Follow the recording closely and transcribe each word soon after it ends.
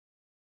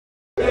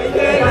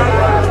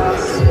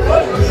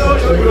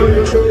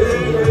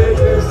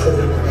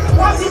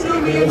What you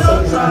do me,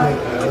 don't try.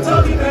 You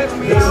told me make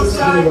me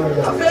outside.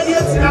 I feel you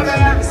till I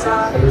got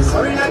inside.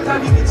 Sorry, not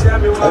time you tell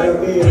me why.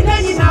 And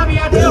then you know me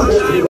at the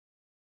online.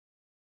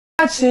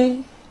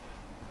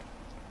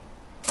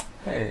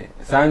 Hey,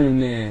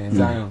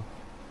 Zion.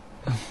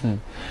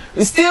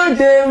 We still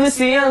there, we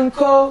see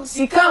Uncle.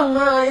 See, come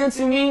on,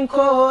 to me, I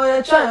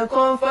try to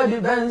come for the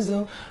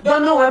benzo.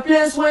 Don't know a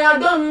place where I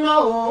don't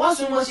know. Once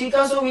you must, she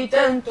can so with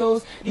 10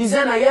 toes.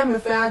 Design I am a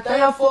fair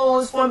tire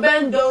foes. From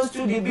bendos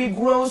to the big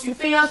rows. You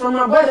fingers from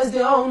my brothers,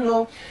 they all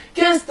know.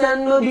 Can't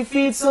stand no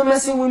defeat, so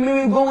messing with me,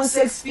 we going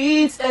 6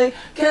 feet. Hey,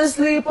 can't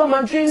sleep on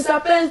my dreams, I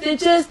paint the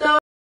chest down.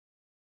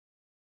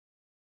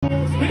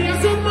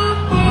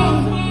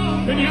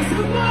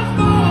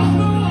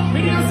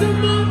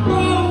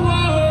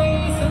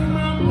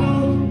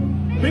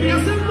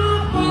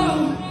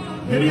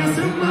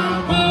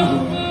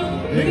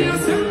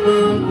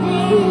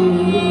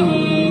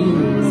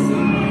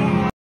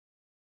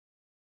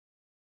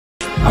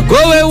 I go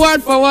away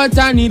word for what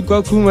I need,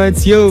 Kokuma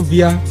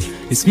Ethiopia.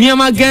 It's me and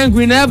my gang,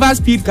 we never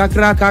speak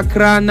kakra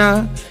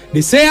kakrana.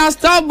 They say I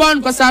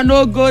stubborn cause I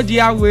no go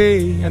their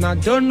way. And I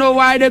don't know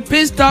why they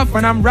pissed off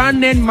when I'm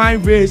running my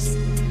race.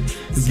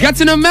 It's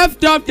getting them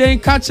messed up, they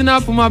ain't catching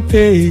up on my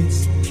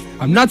pace.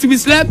 I'm not to be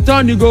slept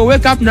on, you go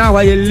wake up now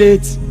while you're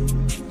late.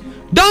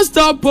 Don't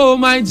stop, oh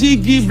my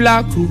jiggy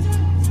black hook.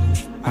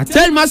 I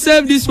tell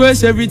myself this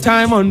words every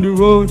time on the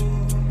road.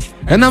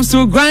 And I'm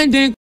still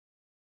grinding.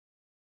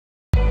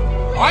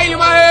 Oil in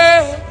my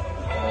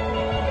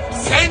head,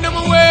 send them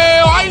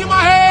away. Oil in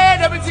my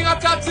head, everything I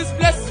touch is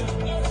blessing.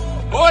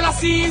 All I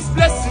see is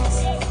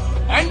blessings,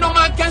 and no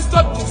man can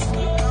stop this.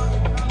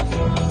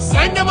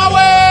 Send them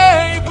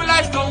away, people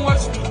like don't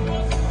watch me.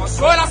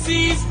 Cause all I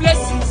see is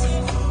blessings,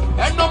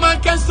 and no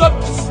man can stop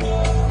this.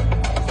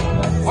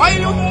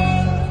 Oil,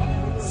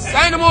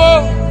 send them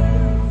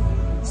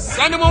away,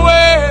 send them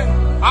away.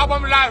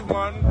 Album live,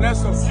 man,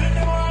 bless us.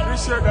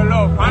 Appreciate the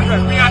love,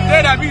 100. Me and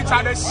Dada Beach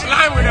had a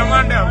slime with them,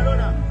 man.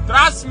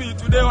 Trust me,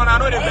 today when I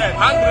know the bed,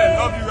 100,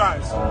 love you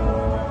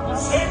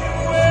guys.